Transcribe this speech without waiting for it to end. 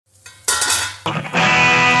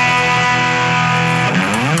Hi,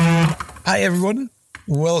 everyone.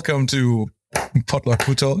 Welcome to Potluck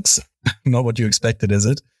Food Talks. Not what you expected, is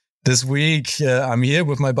it? This week, I'm here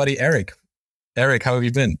with my buddy, Eric. Eric, how have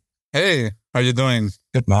you been? Hey, how you doing?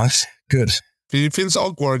 Good, Marsh. Good. It feels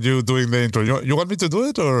awkward you doing the intro. You want me to do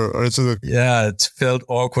it or is it? Yeah, it felt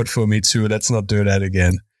awkward for me too. Let's not do that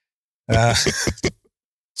again.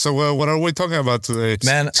 So what are we talking about today?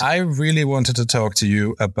 Man, I really wanted to talk to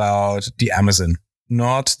you about the Amazon,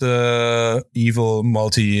 not the evil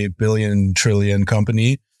multi-billion trillion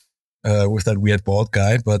company with that weird bald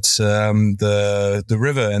guy, but the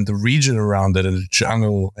river and the region around it and the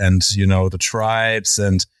jungle and, the tribes.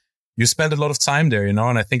 And you spent a lot of time there, and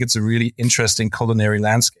I think it's a really interesting culinary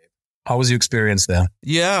landscape. How was your experience there?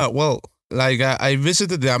 Yeah, well, I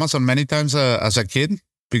visited the Amazon many times as a kid,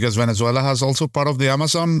 because Venezuela has also part of the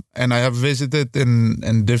Amazon, and I have visited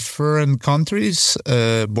in different countries,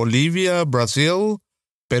 Bolivia, Brazil,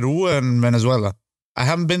 Peru, and Venezuela. I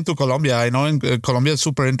haven't been to Colombia. I know Colombia is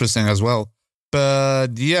super interesting as well.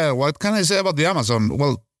 But yeah, what can I say about the Amazon?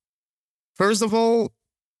 Well, first of all,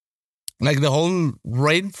 the whole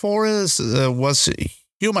rainforest was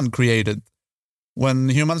human created. When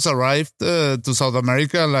humans arrived to South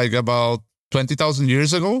America, about 20,000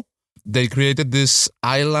 years ago, they created these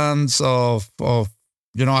islands of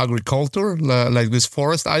agriculture, like these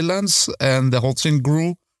forest islands, and the whole thing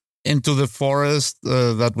grew into the forest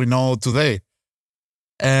that we know today.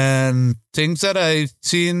 And things that I've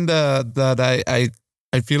seen that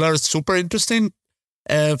I feel are super interesting.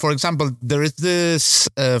 For example, there is this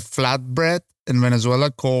flatbread in Venezuela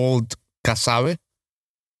called casabe.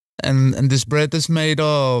 And this bread is made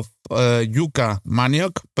of yuca,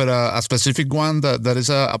 manioc, but a specific one that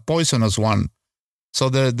is a poisonous one. So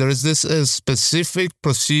there is this specific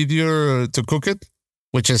procedure to cook it,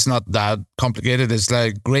 which is not that complicated. It's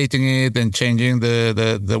like grating it and changing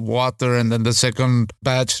the water. And then the second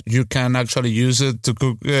batch, you can actually use it to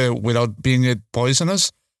cook without being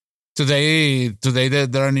poisonous. Today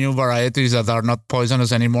there are new varieties that are not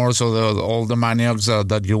poisonous anymore. So all the maniocs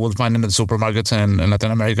that you will find in the supermarkets in Latin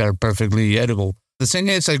America are perfectly edible. The thing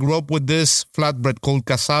is, I grew up with this flatbread called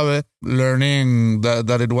casabe, learning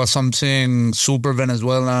that it was something super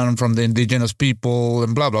Venezuelan from the indigenous people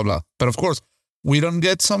and blah, blah, blah. But of course, we don't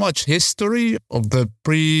get so much history of the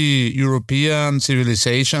pre-European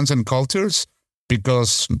civilizations and cultures,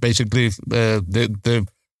 because basically the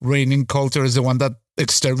reigning culture is the one that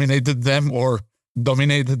exterminated them or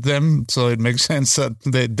dominated them. So it makes sense that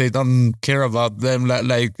they don't care about them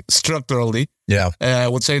structurally. Yeah. I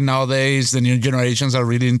would say nowadays the new generations are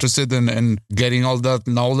really interested in getting all that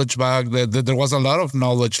knowledge back. There was a lot of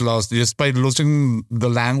knowledge lost just by losing the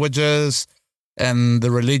languages and the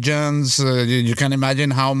religions. You can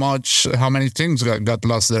imagine how many things got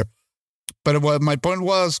lost there. But what my point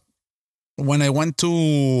was, when I went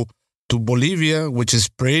to Bolivia, which is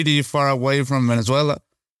pretty far away from Venezuela,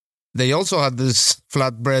 they also had this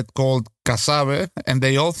flatbread called casabe, and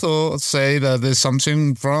they also say that there's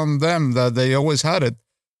something from them that they always had it.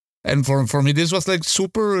 And for me, this was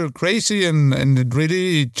super crazy, and it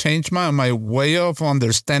really changed my way of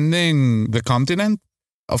understanding the continent.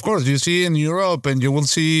 Of course, you see in Europe, and you will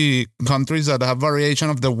see countries that have variation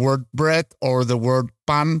of the word bread or the word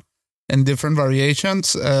pan in different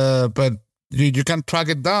variations, but you can track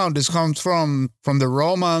it down. This comes from the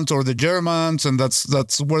Romans or the Germans, and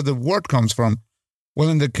that's where the word comes from. Well,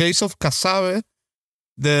 in the case of casabe,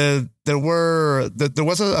 there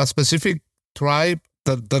was a specific tribe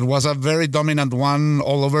that was a very dominant one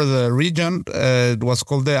all over the region. It was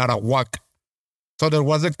called the Arawak. So there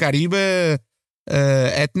was the Caribe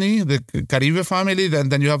ethnic, the Caribe family.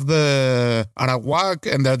 Then you have the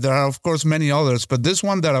Arawak, and there are of course many others. But this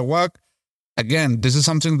one, the Arawak, again, this is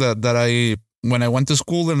something that when I went to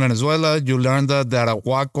school in Venezuela, you learned that the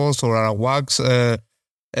Arahuacos or Arawaks,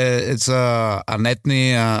 it's an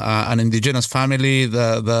ethnic, an indigenous family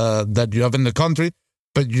that you have in the country,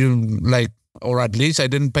 but or at least I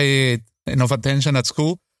didn't pay enough attention at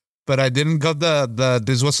school, but I didn't get that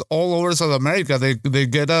this was all over South America. They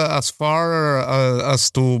get as far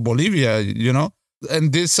as to Bolivia,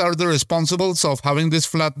 And these are the responsibles of having this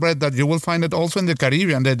flatbread that you will find it also in the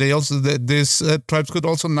Caribbean. That these tribes could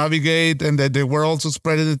also navigate, and that they were also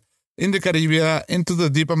spread in the Caribbean into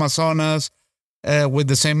the deep Amazonas with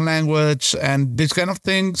the same language, and these kind of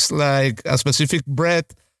things, like a specific bread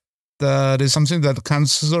that is something that can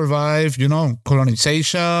survive,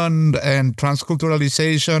 colonization and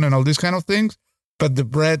transculturalization and all these kind of things. But the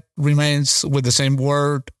bread remains with the same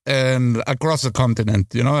word and across the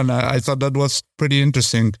continent, and I thought that was pretty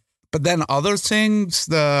interesting. But then other things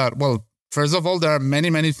that, First of all, there are many,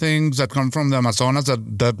 many things that come from the Amazonas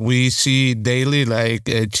that we see daily, like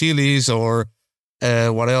chilies or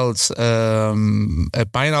what else? A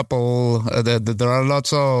pineapple. There are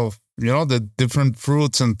lots of, the different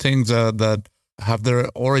fruits and things that have their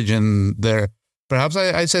origin there. Perhaps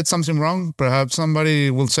I said something wrong. Perhaps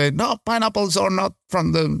somebody will say, no, pineapples are not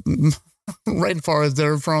from the rainforest.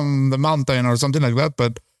 They're from the mountain or something like that.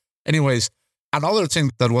 But anyways, another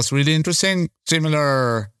thing that was really interesting,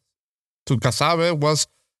 similar to casabe, was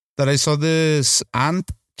that I saw this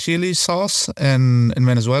ant chili sauce in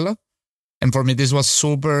Venezuela. And for me, this was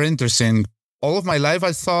super interesting. All of my life,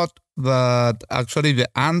 I thought that actually the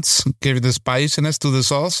ants gave the spiciness to the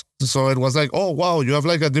sauce. So it was like, oh, wow, you have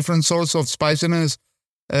like a different source of spiciness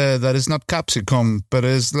that is not capsicum, but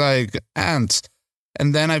it's like ants.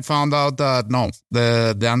 And then I found out that no,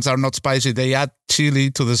 the ants are not spicy. They add chili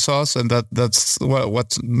to the sauce, and that's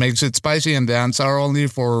what makes it spicy. And the ants are only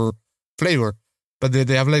for flavor. But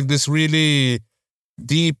they have like this really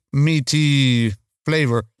deep, meaty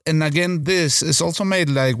flavor. And again, this is also made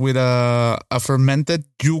like with a fermented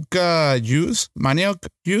yuca juice, manioc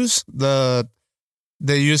juice that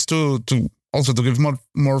they use to give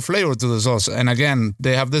more flavor to the sauce. And again,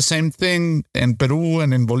 they have the same thing in Peru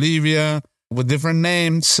and in Bolivia with different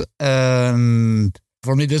names. And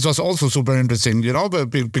for me, this was also super interesting, but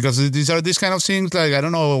because these are these kind of things like, I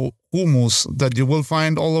don't know, hummus that you will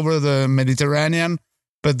find all over the Mediterranean,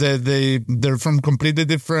 but they're from completely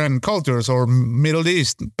different cultures, or Middle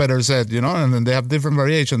East, better said, and then they have different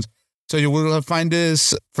variations. So you will find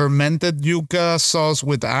this fermented yuca sauce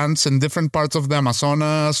with ants in different parts of the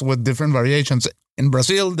Amazonas with different variations. In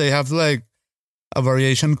Brazil, they have like a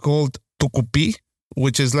variation called tucupi,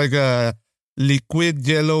 which is like a liquid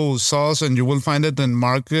yellow sauce, and you will find it in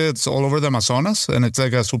markets all over the Amazonas, and it's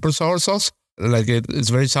like a super sour sauce. Like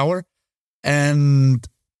it's very sour. And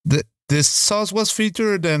this sauce was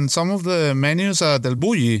featured in some of the menus at El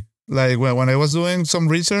Bulli. Like when I was doing some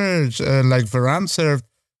research, like Ferran served.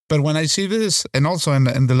 But when I see this, and also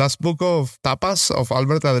in the last book of Tapas of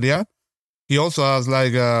Albert Adrià, he also has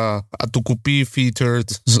like a tucupi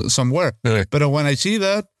featured somewhere. Really? But when I see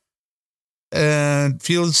that, it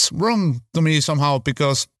feels wrong to me somehow,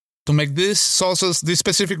 because to make these sauces, these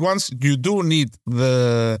specific ones, you do need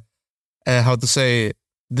the,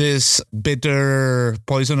 this bitter,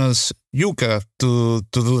 poisonous yuca to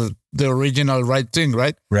do the original right thing,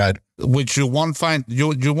 right? Right. Which you won't find.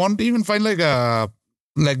 You won't even find like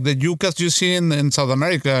the yucas you see in South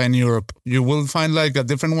America and Europe. You will find like a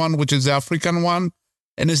different one, which is the African one,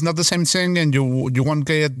 and it's not the same thing, and you won't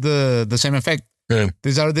get the same effect. Yeah.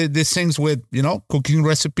 These are these things with, cooking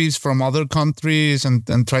recipes from other countries and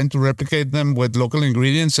trying to replicate them with local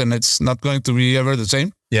ingredients, and it's not going to be ever the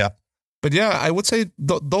same. Yeah. But yeah, I would say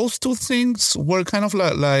those two things were kind of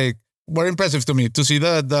like were impressive to me, to see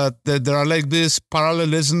that there are like this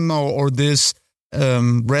parallelism or this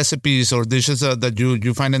recipes or dishes that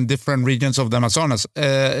you find in different regions of the Amazonas.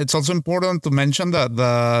 It's also important to mention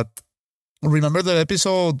that remember the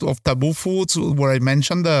episode of Taboo Foods where I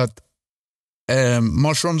mentioned that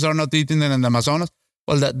mushrooms are not eaten in the Amazonas?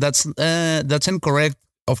 Well, that's incorrect.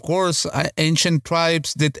 Of course, ancient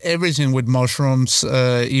tribes did everything with mushrooms,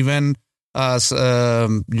 even as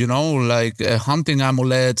hunting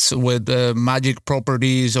amulets with magic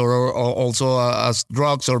properties, or also as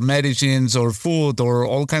drugs or medicines or food or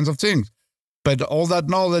all kinds of things. But all that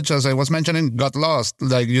knowledge, as I was mentioning, got lost.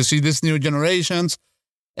 Like you see these new generations,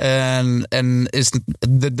 and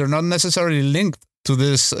they're not necessarily linked to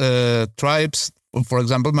these tribes. For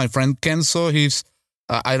example, my friend Kenzo, he's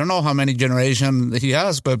I don't know how many generations he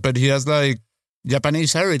has, but he has like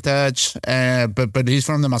Japanese heritage, but he's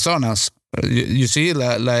from the Amazonas. You see,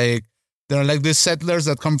 like there are like these settlers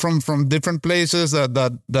that come from different places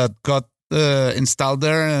that got installed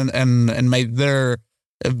there and made their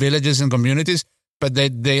villages and communities, but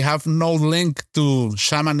they have no link to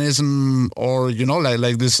shamanism or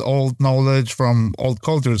like this old knowledge from old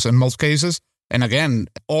cultures in most cases. And again,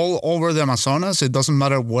 all over the Amazonas, it doesn't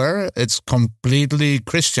matter where, it's completely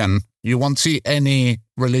Christian. You won't see any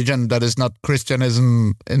religion that is not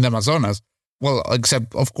Christianism in the Amazonas. Well,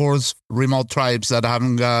 except, of course, remote tribes that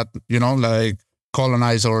haven't got, like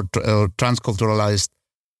colonized or transculturalized.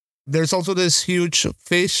 There's also this huge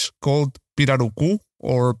fish called pirarucu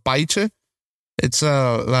or paiche. It's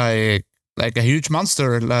like a huge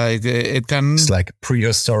monster. Like it can. It's like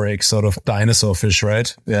prehistoric sort of dinosaur fish,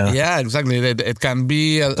 right? Yeah. Yeah, exactly. It can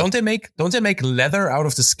be. Don't they make leather out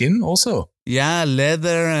of the skin also? Yeah,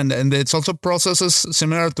 leather, and it's also processes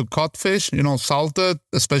similar to codfish. Salted,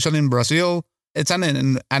 especially in Brazil. it's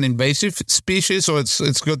an invasive species, so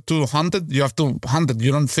it's good to hunt it. You have to hunt it.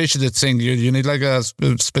 You don't fish the thing. You need like a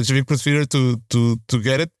specific procedure to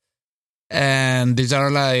get it. And these are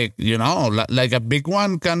like, like a big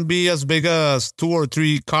one can be as big as 2 or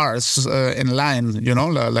 3 cars in line,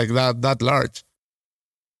 like that large.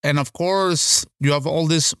 And of course, you have all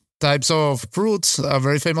these types of fruits. A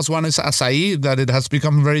very famous one is acai, that it has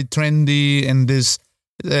become very trendy in this,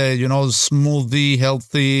 smoothie,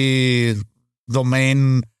 healthy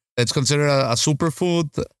domain. It's considered a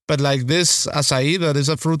superfood. But like this acai, that is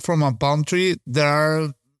a fruit from a palm tree, there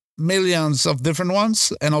are millions of different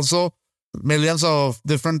ones, and also millions of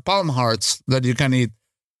different palm hearts that you can eat.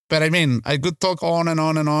 But I mean, I could talk on and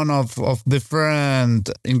on and on of different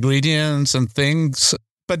ingredients and things.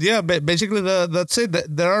 But yeah, basically that's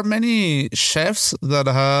it. There are many chefs that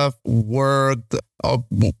have worked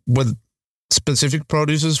with specific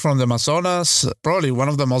produces from the Amazonas. Probably one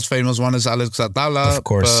of the most famous one is Alex Atala. Of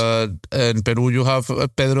course. But in Peru, you have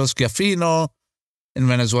Pedro Schiaffino. In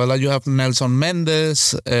Venezuela, you have Nelson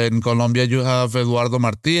Mendez. In Colombia, you have Eduardo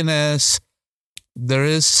Martinez. There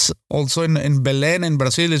is also in Belén, in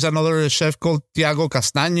Brazil, is another chef called Tiago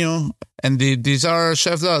Castaño. And these are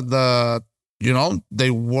chefs that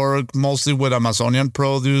they work mostly with Amazonian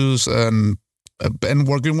produce. And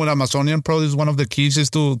working with Amazonian produce, one of the keys is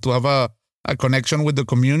to have a connection with the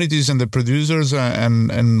communities and the producers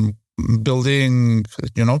and building,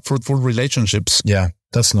 fruitful relationships. Yeah,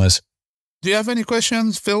 that's nice. Do you have any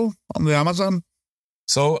questions, Phil, on the Amazon?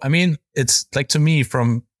 So, I mean, it's like, to me,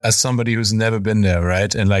 as somebody who's never been there,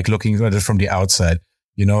 right? And like looking at it from the outside,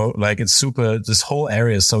 like it's super, this whole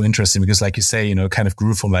area is so interesting because, like you say, kind of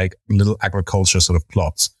grew from like little agriculture sort of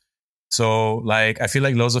plots. So like, I feel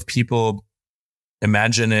like loads of people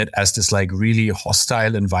imagine it as this like really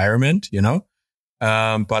hostile environment,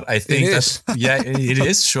 but I think it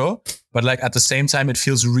is, sure. But like at the same time, it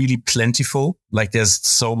feels really plentiful. Like there's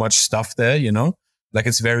so much stuff there, like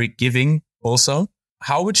it's very giving also.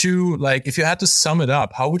 How would you, like, if you had to sum it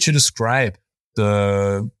up, how would you describe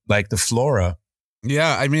the flora?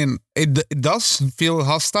 Yeah, I mean, it does feel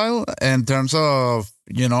hostile in terms of,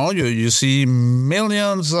 you see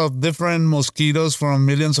millions of different mosquitoes from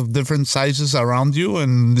millions of different sizes around you,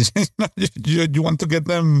 and you want to get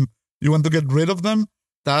them, you want to get rid of them.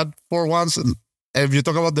 That for once, if you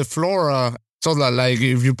talk about the flora, so like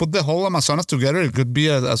if you put the whole Amazonas together, it could be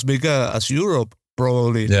as big as Europe,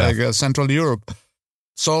 probably, like Central Europe.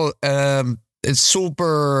 So it's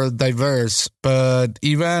super diverse, but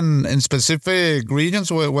even in specific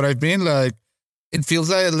regions where I've been, like it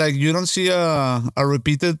feels like you don't see a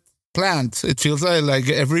repeated plant. It feels like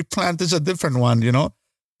every plant is a different one,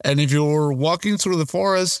 And if you're walking through the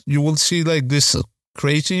forest, you will see like this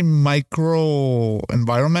crazy micro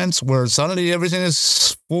environments where suddenly everything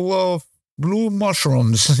is full of blue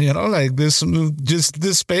mushrooms, like this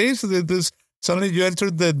space, this suddenly you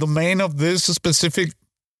enter the domain of this specific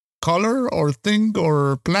color or thing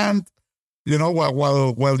or plant,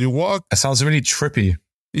 while you walk. It sounds really trippy.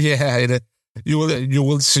 Yeah, you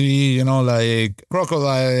will see, like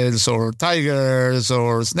crocodiles or tigers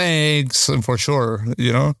or snakes for sure,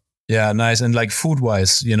 Yeah, nice. And like food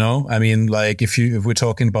wise, I mean, like if we're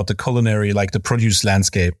talking about the culinary, like the produce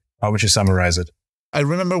landscape, how would you summarize it? I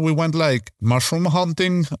remember we went like mushroom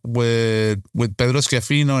hunting with Pedro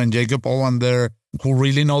Schiaffino and Jacob Owen there, who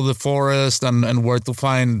really know the forest and where to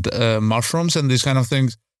find mushrooms and these kind of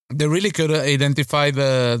things. They really could identify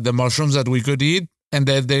the mushrooms that we could eat. And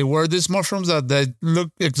they were these mushrooms that they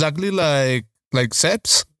look exactly like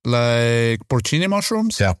ceps, like porcini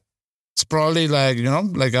mushrooms. Yeah. It's probably like,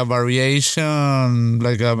 like a variation,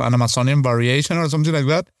 like an Amazonian variation or something like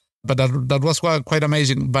that. But that was quite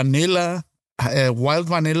amazing. Vanilla, wild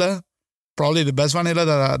vanilla, probably the best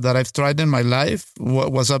vanilla that I've tried in my life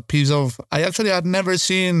was a piece of, I actually had never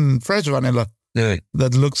seen fresh vanilla. Yeah.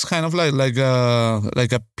 That looks kind of like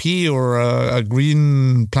a pea or a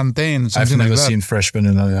green plantain. I've never seen fresh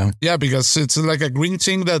vanilla. Yeah. Yeah, because it's like a green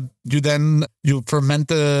thing that you ferment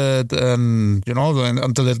it and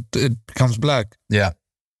until it becomes black. Yeah.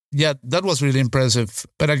 Yeah, that was really impressive.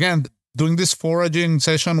 But again, doing this foraging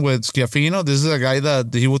session with Schiaffino, this is a guy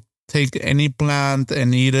that he would take any plant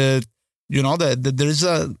and eat it. That there's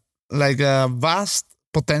a vast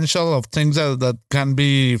potential of things that can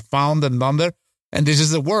be found and done there. And this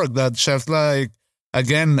is the work that chefs like,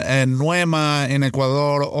 again, Nuema in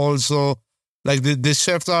Ecuador also, like these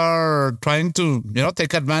chefs are trying to,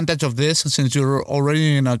 take advantage of this, since you're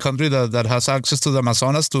already in a country that has access to the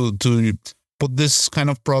Amazonas to put this kind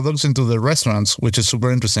of products into the restaurants, which is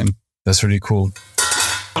super interesting. That's really cool.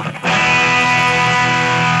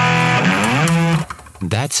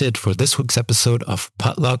 That's it for this week's episode of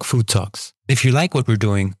Potluck Food Talks. If you like what we're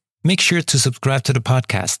doing, make sure to subscribe to the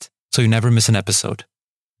podcast so you never miss an episode.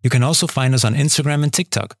 You can also find us on Instagram and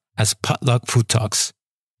TikTok as Potluck Food Talks.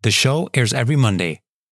 The show airs every Monday.